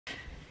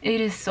It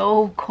is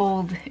so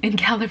cold in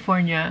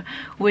California,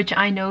 which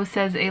I know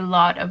says a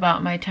lot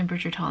about my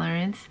temperature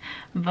tolerance,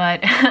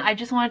 but I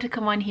just wanted to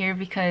come on here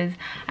because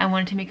I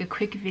wanted to make a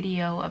quick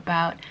video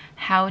about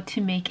how to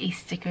make a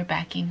sticker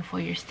backing for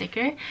your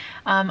sticker.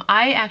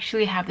 I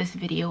actually have this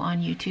video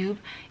on YouTube,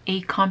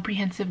 a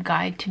comprehensive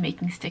guide to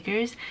making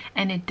stickers,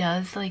 and it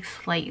does like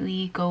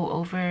slightly go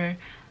over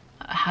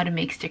how to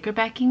make sticker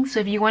backing.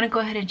 So if you want to go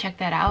ahead and check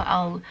that out,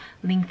 I'll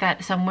link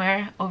that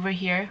somewhere over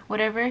here,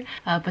 whatever.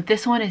 But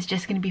this one is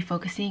just going to be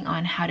focusing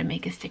on how to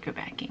make a sticker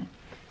backing.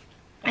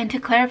 And to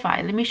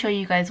clarify, let me show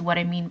you guys what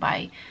I mean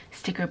by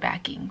sticker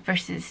backing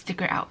versus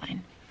sticker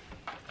outline.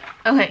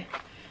 Okay,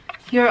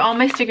 here are all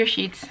my sticker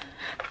sheets.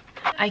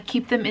 I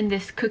keep them in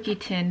this cookie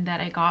tin that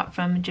I got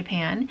from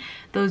Japan.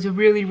 Those are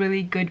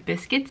really good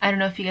biscuits. I don't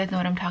know if you guys know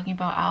what I'm talking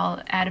about.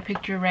 I'll add a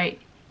picture right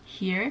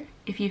here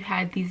if you've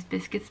had these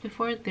biscuits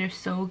before. They're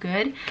so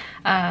good.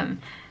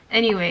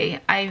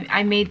 Anyway,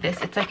 I made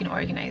this. It's like an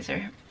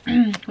organizer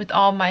with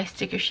all my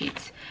sticker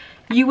sheets.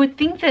 You would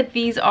think that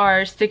these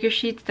are sticker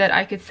sheets that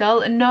I could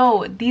sell.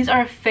 No, these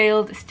are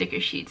failed sticker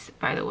sheets,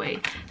 by the way.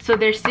 So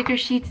they're sticker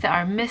sheets that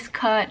are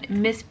miscut,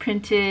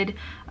 misprinted,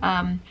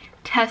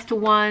 test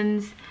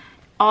ones,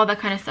 all that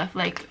kind of stuff.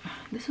 Like,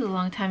 this was a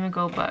long time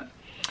ago, but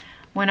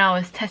when I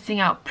was testing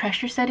out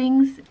pressure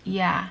settings,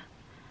 yeah.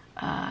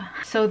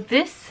 So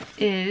this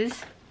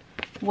is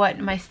what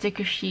my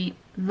sticker sheet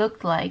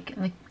looked like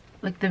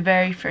the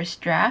very first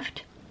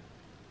draft.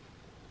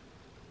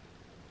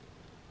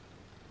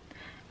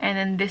 And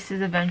then this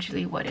is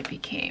eventually what it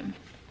became.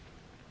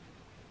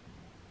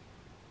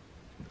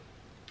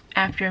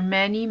 After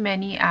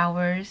many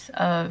hours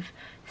of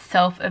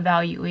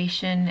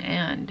self-evaluation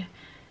and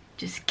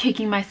just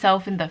kicking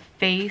myself in the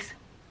face.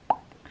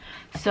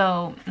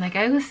 So, like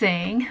I was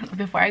saying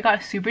before I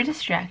got super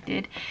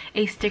distracted,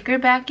 a sticker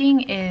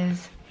backing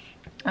is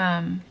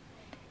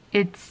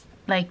it's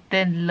like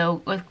the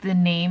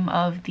name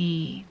of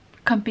the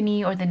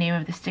company or the name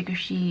of the sticker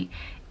sheet.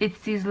 It's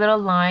these little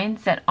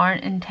lines that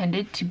aren't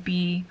intended to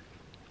be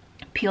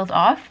peeled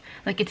off.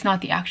 Like, it's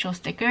not the actual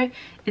sticker,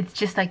 it's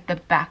just like the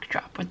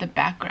backdrop or the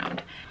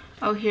background.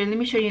 Oh, here, let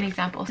me show you an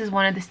example. This is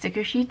one of the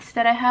sticker sheets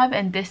that I have,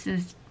 and this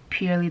is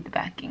purely the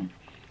backing.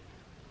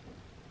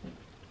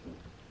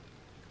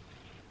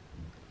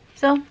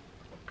 So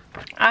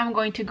I'm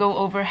going to go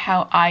over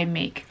how I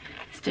make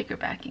sticker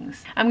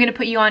backings. I'm going to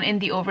put you on in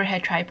the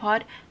overhead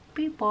tripod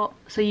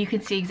so you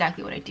can see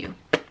exactly what I do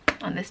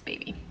on this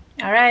baby.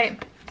 All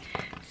right,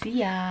 see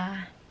ya.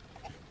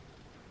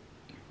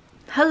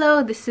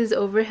 Hello, this is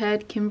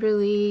Overhead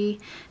Kimberly.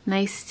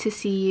 Nice to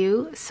see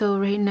you. So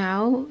right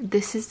now,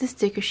 this is the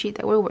sticker sheet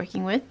that we're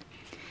working with.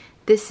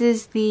 This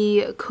is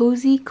the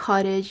Cozy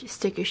Cottage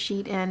sticker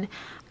sheet, and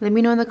let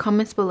me know in the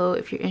comments below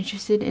if you're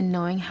interested in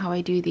knowing how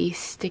I do these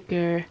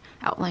sticker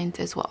outlines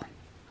as well.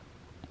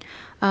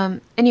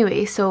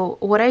 Anyway, so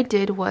what I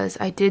did was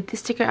I did the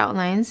sticker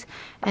outlines,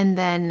 and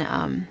then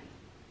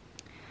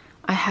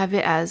I have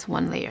it as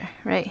one layer,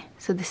 right?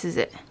 So this is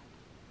it.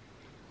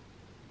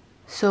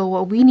 So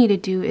what we need to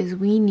do is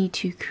we need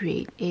to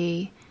create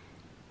a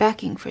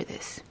backing for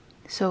this.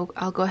 So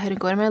I'll go ahead and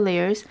go to my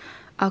layers.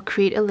 I'll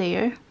create a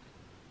layer,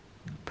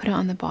 put it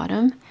on the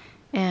bottom,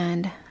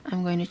 and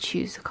I'm going to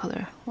choose the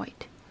color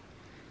white.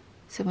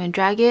 So I'm going to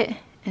drag it,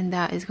 and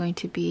that is going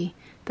to be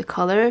the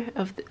color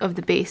of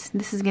the base.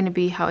 This is going to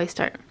be how I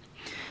start.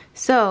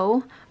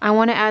 So I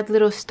want to add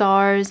little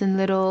stars and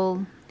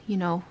little, you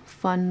know,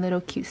 fun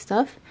little cute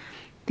stuff,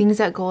 things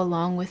that go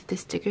along with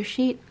this sticker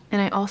sheet.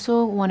 And I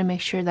also want to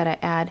make sure that I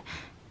add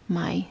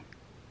my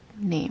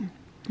name,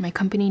 my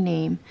company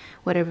name,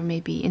 whatever it may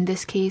be. In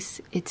this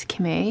case, it's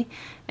Kime,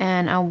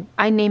 and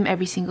I name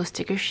every single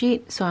sticker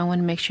sheet, so I want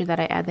to make sure that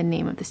I add the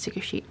name of the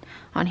sticker sheet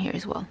on here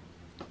as well.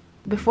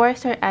 Before I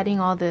start adding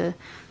all the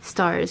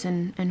stars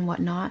and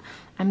whatnot,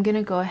 I'm going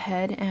to go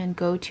ahead and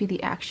go to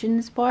the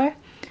actions bar.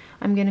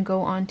 I'm going to go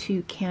on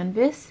to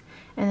Canvas,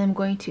 and I'm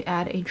going to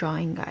add a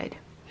drawing guide.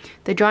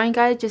 The drawing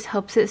guide just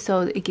helps it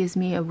so it gives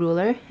me a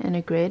ruler and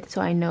a grid so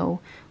I know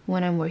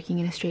when I'm working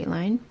in a straight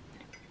line.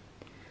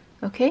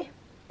 Okay,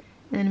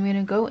 and I'm going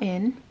to go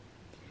in,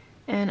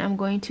 and I'm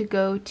going to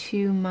go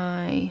to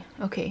my,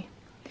 okay,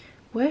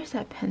 where's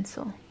that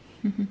pencil?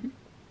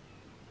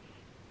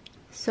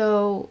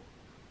 So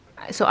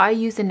I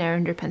use the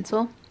Narrander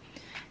pencil,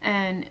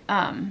 and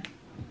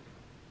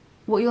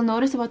what you'll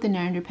notice about the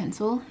Narrander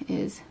pencil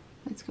is,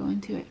 let's go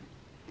into it,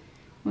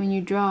 when you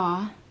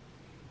draw,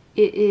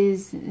 it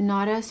is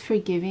not as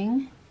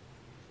forgiving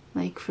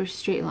like for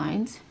straight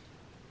lines,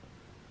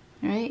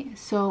 right?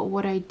 So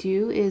what I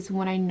do is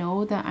when I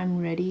know that I'm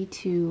ready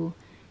to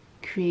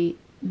create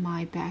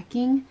my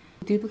backing,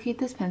 duplicate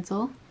this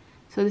pencil.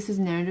 So this is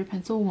Narrander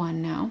pencil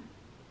 1 now,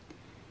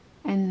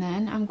 and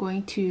then I'm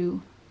going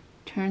to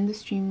turn the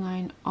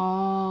streamline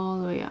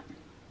all the way up,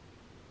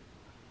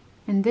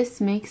 and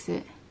this makes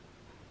it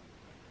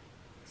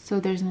so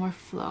there's more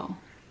flow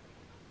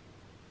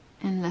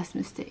and less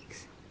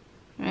mistakes,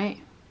 right?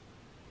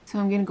 So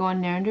I'm going to go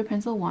on Narrander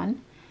pencil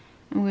 1.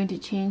 I'm going to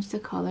change the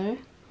color.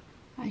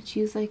 I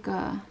choose like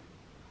a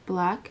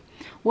black.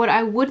 What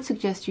I would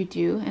suggest you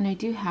do, and I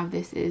do have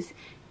this, is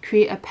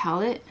create a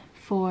palette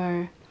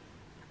for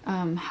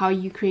how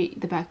you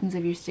create the backings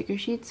of your sticker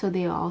sheets so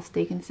they all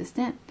stay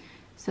consistent.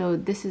 So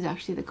this is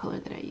actually the color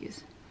that I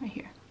use right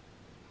here.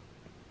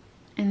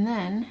 And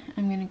then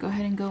I'm going to go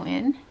ahead and go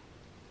in,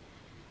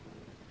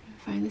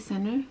 find the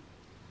center.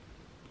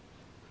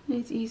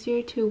 It's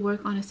easier to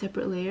work on a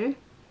separate layer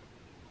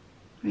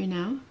right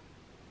now.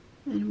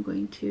 And I'm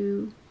going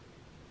to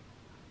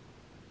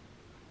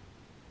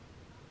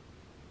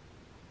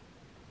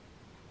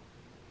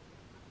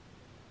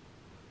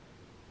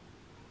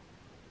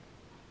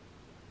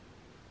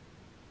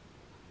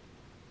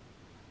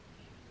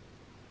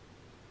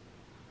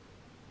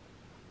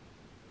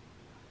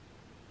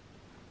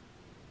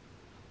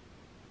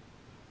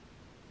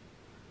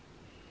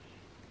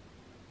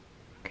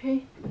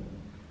okay,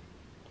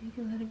 make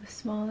it a little bit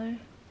smaller.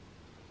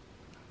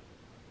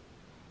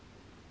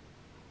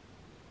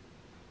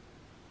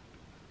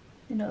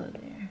 Another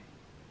layer.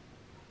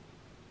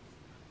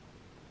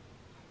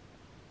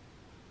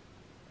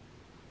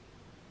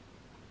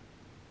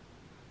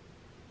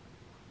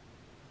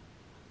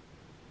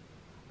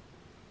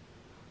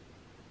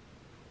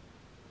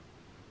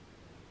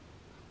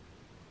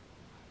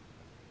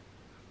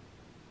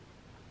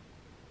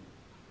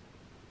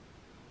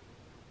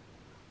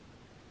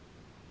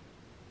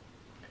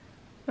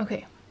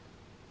 Okay,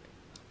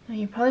 now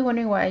you're probably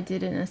wondering why I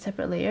did it in a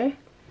separate layer.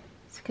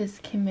 It's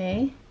because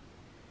Kimei,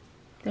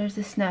 there's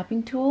a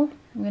snapping tool.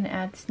 I'm going to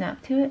add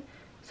snap to it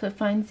so it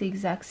finds the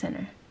exact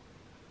center.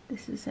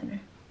 This is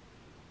center.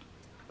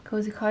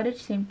 Cozy Cottage,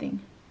 same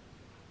thing.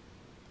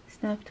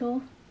 Snap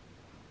tool.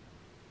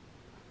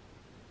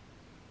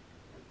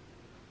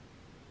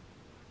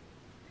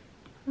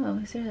 Oh,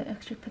 is there an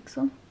extra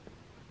pixel?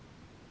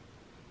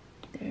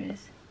 There it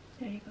is.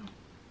 There you go.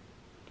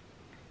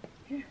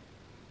 Here.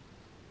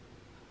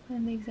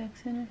 Find the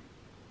exact center.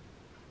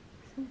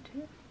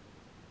 Center.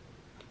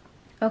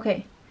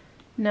 Okay.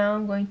 Now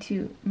I'm going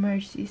to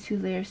merge these two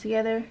layers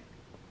together.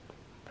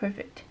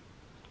 Perfect.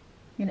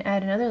 I'm going to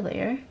add another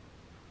layer.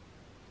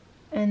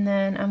 And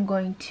then I'm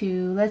going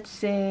to, let's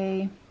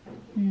say,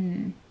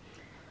 I'm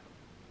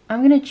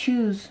going to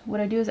choose, what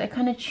I do is I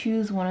kind of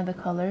choose one of the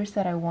colors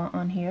that I want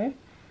on here.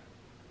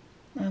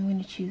 I'm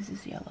going to choose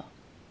this yellow.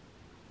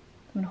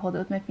 I'm going to hold it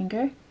with my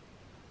finger,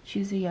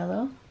 choose the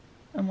yellow.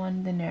 I'm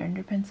on the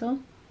Narrander pencil,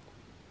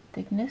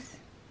 thickness,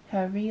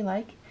 however you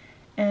like.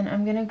 And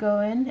I'm going to go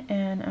in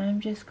and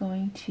I'm just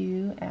going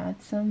to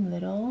add some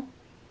little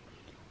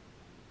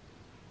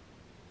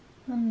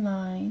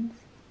lines.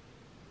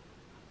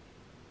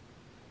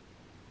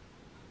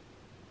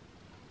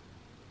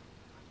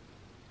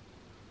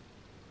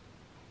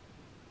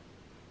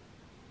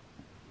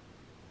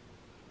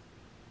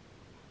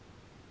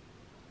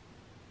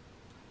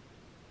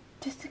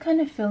 Just to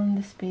kind of fill in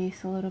the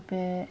space a little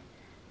bit,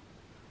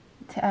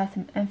 to add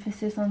some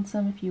emphasis on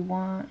some if you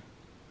want.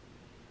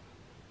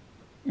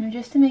 And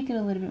just to make it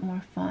a little bit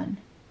more fun,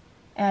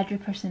 add your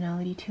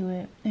personality to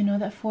it. I know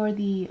that for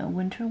the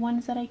winter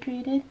ones that I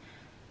created,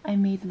 I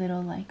made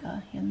little like,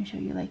 here, let me show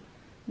you, like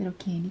little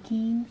candy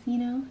canes, you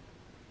know,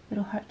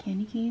 little heart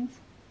candy canes.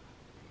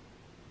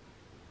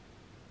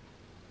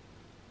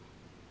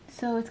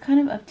 So it's kind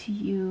of up to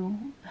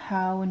you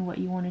how and what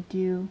you want to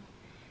do.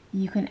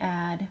 You can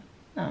add,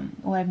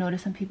 what I've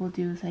noticed some people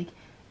do is like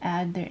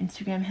add their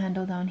Instagram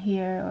handle down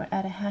here, or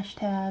add a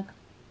hashtag,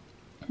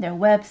 their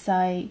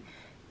website,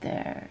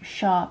 their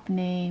shop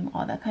name,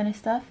 all that kind of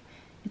stuff.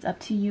 It's up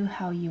to you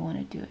how you want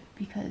to do it,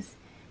 because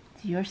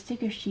it's your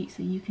sticker sheet,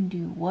 so you can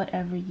do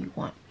whatever you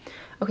want.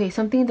 Okay,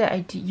 something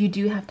that you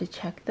do have to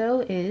check though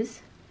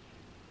is,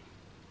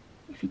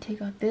 if you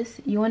take out this,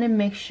 you want to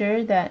make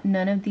sure that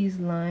none of these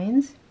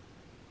lines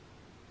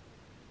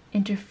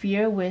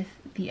interfere with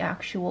the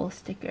actual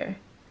sticker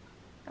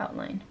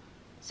outline.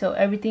 So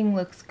everything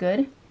looks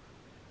good,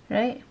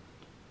 right?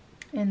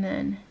 And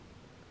then,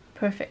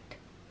 perfect.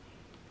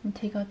 And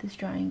take out this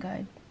drawing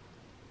guide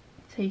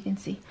so you can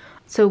see.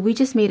 So we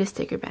just made a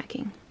sticker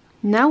backing.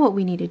 Now what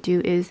we need to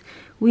do is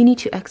we need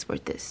to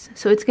export this.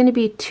 So it's going to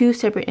be two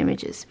separate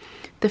images.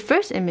 The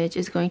first image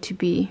is going to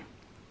be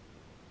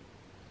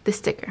the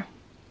sticker,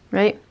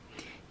 right?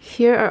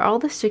 Here are all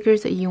the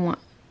stickers that you want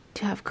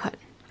to have cut.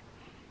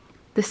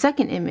 The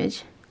second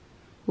image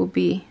will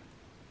be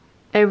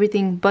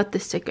everything but the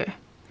sticker.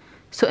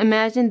 So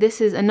imagine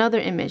this is another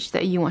image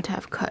that you want to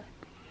have cut.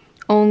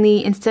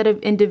 Only instead of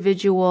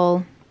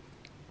individual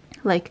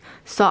like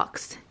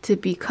socks to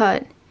be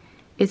cut,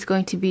 it's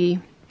going to be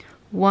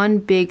one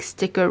big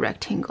sticker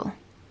rectangle.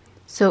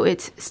 So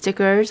it's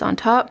stickers on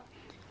top,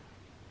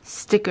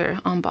 sticker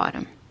on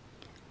bottom.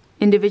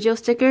 Individual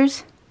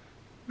stickers,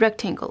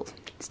 rectangle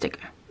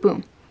sticker.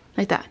 Boom.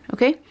 Like that,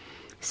 okay?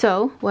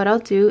 So what I'll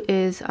do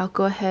is I'll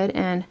go ahead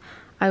and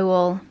I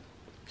will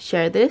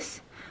share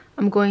this.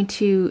 I'm going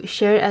to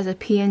share it as a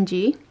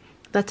PNG.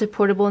 That's a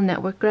portable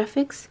network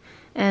graphics,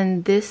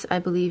 and this I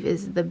believe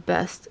is the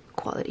best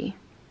quality.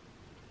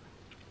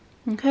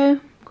 Okay,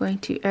 I'm going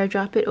to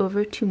airdrop it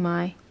over to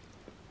my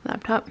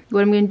laptop.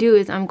 What I'm going to do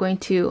is I'm going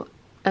to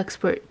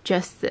export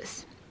just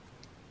this.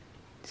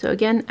 So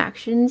again,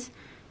 Actions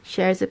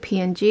shares a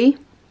PNG.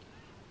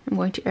 I'm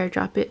going to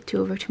airdrop it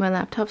over to my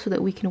laptop so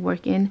that we can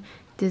work in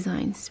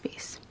Design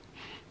Space.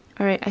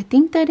 Alright, I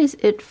think that is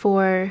it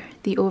for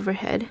the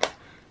overhead.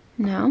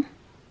 Now,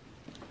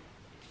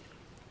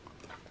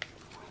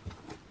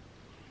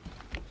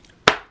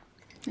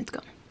 let's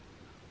go.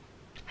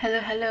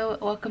 Hello,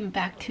 welcome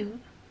back to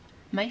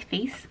my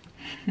face.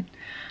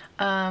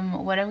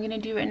 What I'm gonna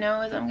do right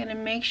now is I'm gonna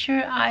make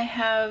sure I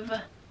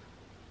have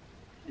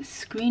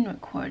screen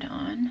record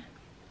on,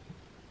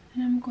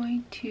 and I'm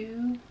going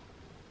to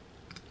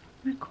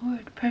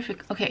record.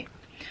 Perfect. Okay,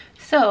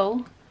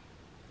 so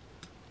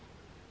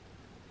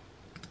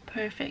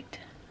perfect.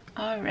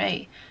 All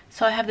right,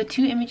 so I have the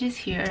two images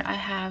here. I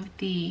have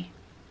the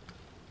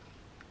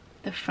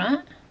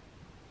front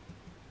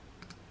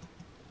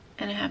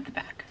and I have the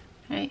back,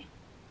 right?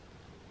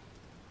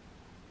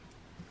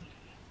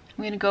 I'm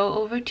going to go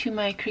over to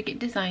my Cricut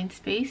Design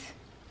Space.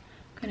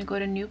 I'm going to go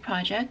to New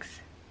Projects.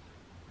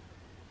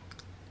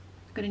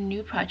 Go to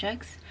New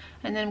Projects,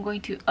 and then I'm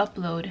going to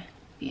upload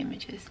the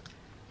images.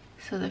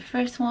 So the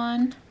first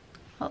one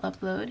I'll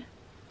upload.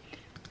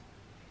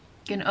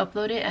 I'm going to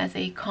upload it as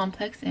a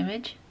complex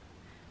image.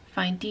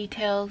 Find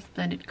details,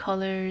 blended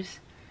colors,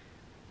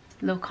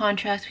 low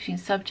contrast between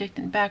subject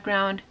and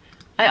background.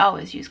 I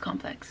always use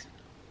complex.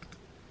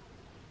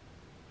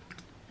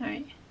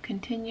 Alright,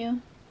 continue.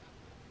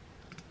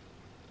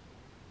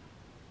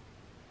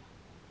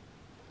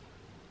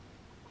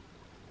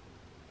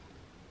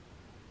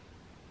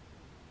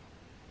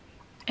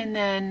 And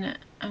then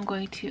I'm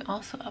going to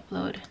also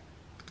upload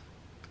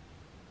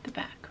the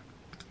back.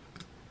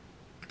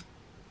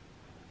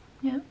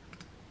 Yep.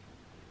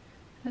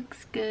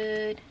 Looks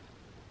good.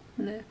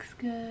 Looks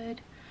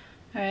good.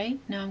 Alright,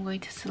 now I'm going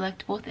to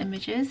select both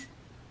images.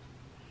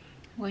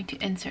 I'm going to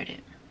insert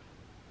it.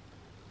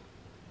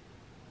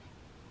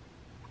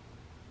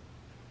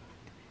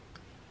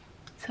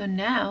 So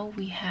now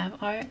we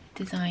have our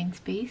design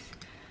space.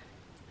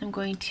 I'm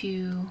going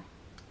to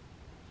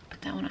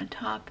put that one on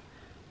top,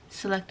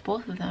 select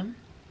both of them.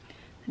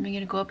 Then I'm going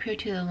to go up here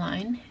to the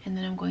line, and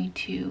then I'm going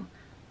to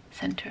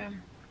center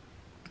them.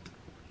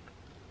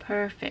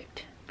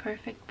 Perfect,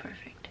 perfect,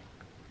 perfect.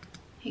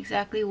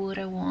 Exactly what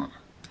I want.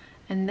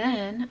 And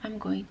then I'm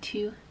going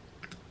to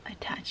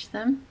attach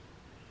them.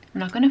 I'm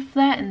not going to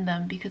flatten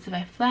them, because if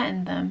I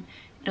flatten them,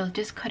 it'll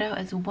just cut out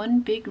as one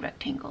big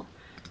rectangle.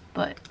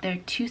 But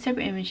they're two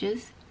separate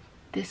images,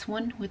 this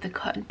one with the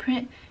cut and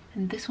print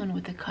and this one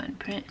with the cut and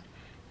print.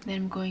 Then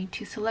I'm going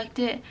to select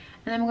it,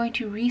 and I'm going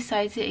to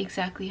resize it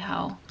exactly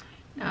how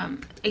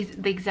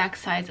the exact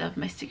size of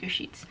my sticker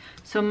sheets.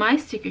 So my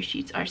sticker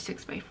sheets are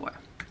 6x4,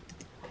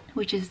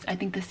 which is, I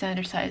think, the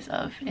standard size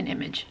of an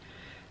image.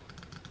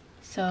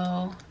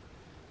 So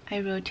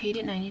I rotate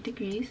it 90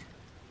 degrees,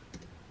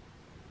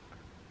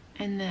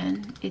 and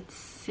then it's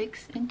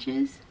 6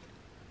 inches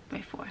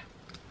by 4.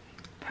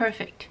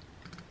 Perfect.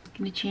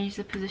 I'm going to change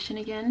the position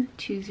again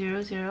to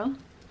 0, 0.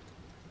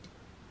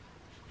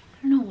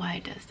 I don't know why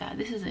it does that.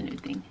 This is a new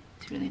thing.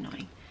 It's really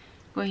annoying.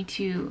 Going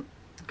to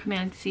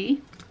Command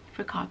C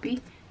for copy.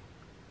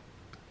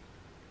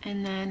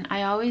 And then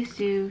I always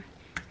do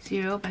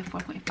 0 by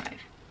 4.5.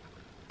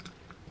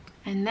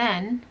 And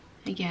then,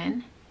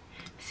 again,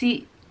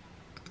 see,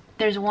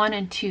 there's 1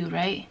 and 2,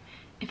 right?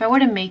 If I were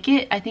to make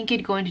it, I think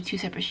it'd go into 2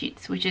 separate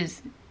sheets, which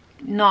is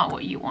not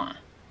what you want.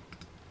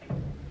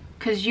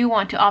 Because you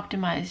want to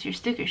optimize your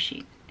sticker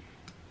sheet.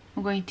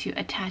 I'm going to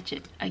attach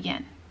it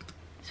again.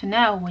 So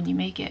now when you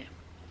make it,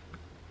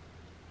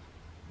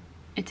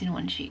 it's in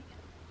one sheet.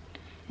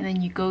 And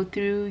then you go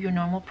through your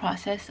normal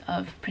process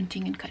of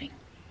printing and cutting.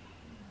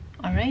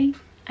 Alright,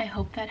 I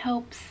hope that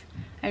helps.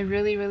 I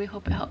really, really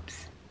hope it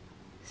helps.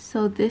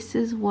 So this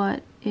is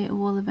what it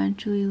will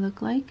eventually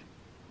look like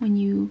when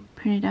you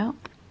print it out.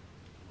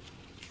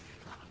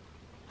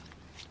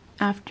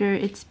 After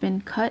it's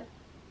been cut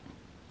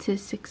to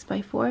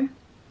 6x4.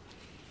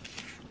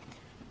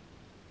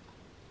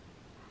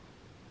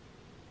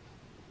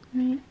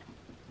 Right.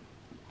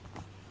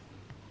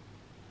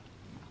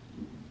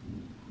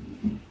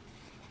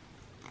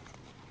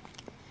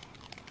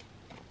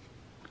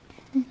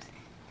 Oops.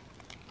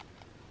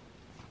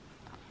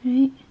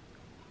 Right.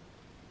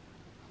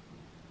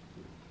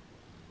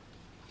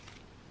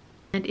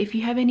 And if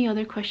you have any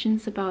other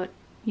questions about,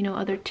 you know,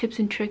 other tips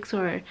and tricks,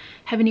 or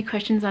have any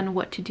questions on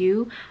what to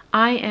do,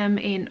 I am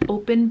an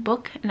open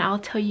book, and I'll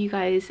tell you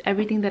guys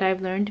everything that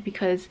I've learned,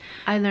 because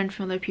I learned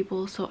from other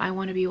people, so I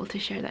want to be able to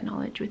share that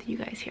knowledge with you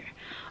guys here.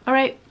 All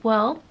right,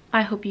 well,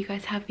 I hope you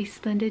guys have a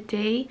splendid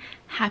day.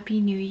 Happy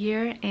New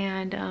Year,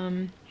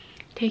 and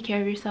take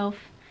care of yourself,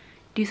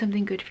 do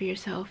something good for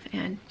yourself,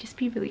 and just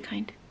be really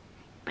kind.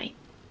 Bye.